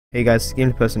Hey guys,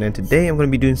 Gameplay Person, and today I'm going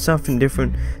to be doing something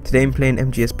different. Today I'm playing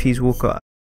MGS Peace Walker.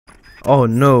 Oh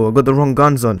no, I got the wrong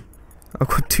guns on. I've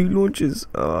got 2 launchers.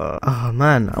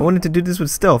 Man, I wanted to do this with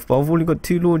stealth, but I've only got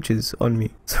 2 launchers on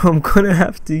me. So I'm going to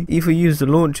have to either use the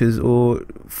launchers or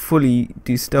fully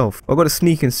do stealth. I've got a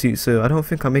sneaking suit, so I don't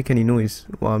think I make any noise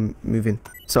while I'm moving.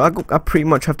 So I pretty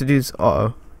much have to do this.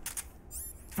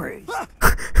 Freeze.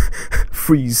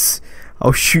 Freeze.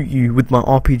 I'll shoot you with my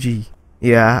RPG.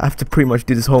 Yeah, I have to pretty much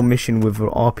do this whole mission with an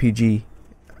RPG,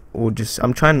 or just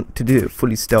I'm trying to do it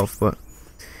fully stealth, but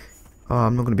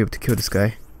I'm not gonna be able to kill this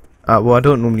guy. Well, I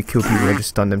don't normally kill people. I just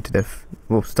stun them to death.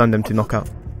 Well, stun them to knockout.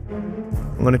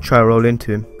 I'm gonna try roll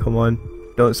into him. Come on,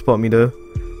 don't spot me though.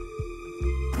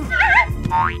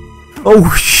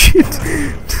 Oh shit!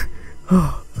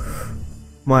 Oh,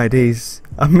 my days!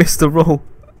 I missed the roll.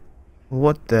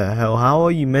 What the hell? How are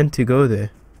you meant to go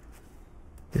there?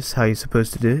 This is how you're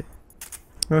supposed to do it.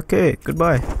 Okay,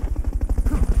 goodbye.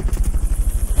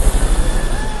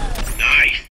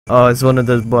 Nice. Oh, it's one of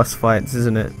those boss fights,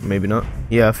 isn't it? Maybe not.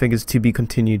 Yeah, I think it's to be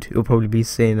continued. It'll probably be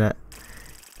saying that.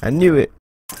 I knew it.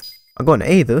 I got an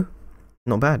A though.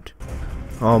 Not bad.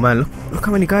 Oh man, look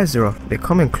how many guys there are. They're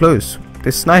coming close.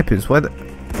 They're snipers. Why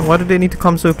do they need to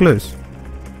come so close?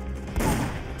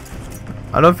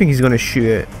 I don't think he's gonna shoot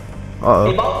it.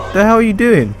 Uh-oh. What the hell are you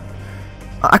doing?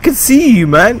 I can see you,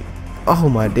 man. Oh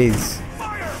my days.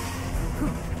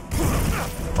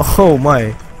 Oh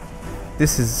my,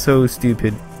 this is so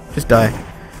stupid. Just die.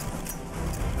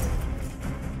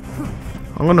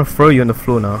 I'm gonna throw you on the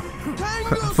floor now.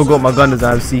 I forgot my gun doesn't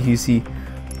have CQC.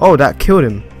 Oh, that killed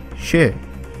him. Shit,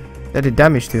 that did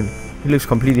damage to him. He looks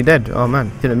completely dead. Oh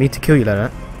man, didn't mean to kill you like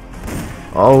that.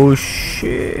 Oh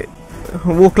shit,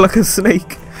 walk like a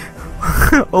snake.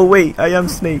 Oh wait, I am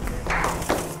Snake.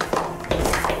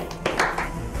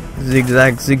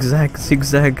 Zigzag, zigzag,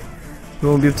 zigzag. You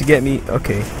won't be able to get me.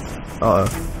 Okay.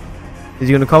 Is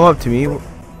he gonna come up to me?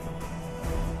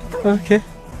 Okay.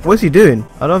 What's he doing?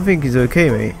 I don't think he's okay,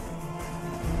 mate.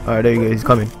 Alright, there you go. He's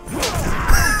coming.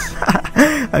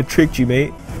 I tricked you,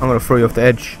 mate. I'm gonna throw you off the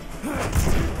edge.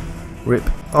 Rip.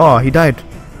 Oh, he died.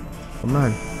 Oh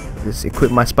man. Just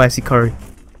equip my spicy curry.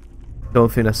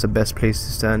 Don't think that's the best place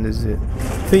to stand, is it?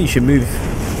 I think you should move.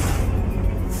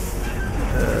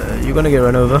 You're gonna get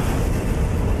run over.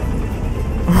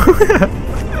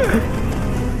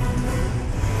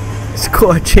 It's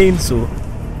got a chainsaw.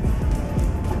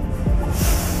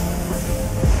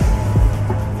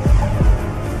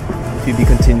 To be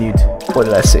continued. What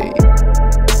did I say?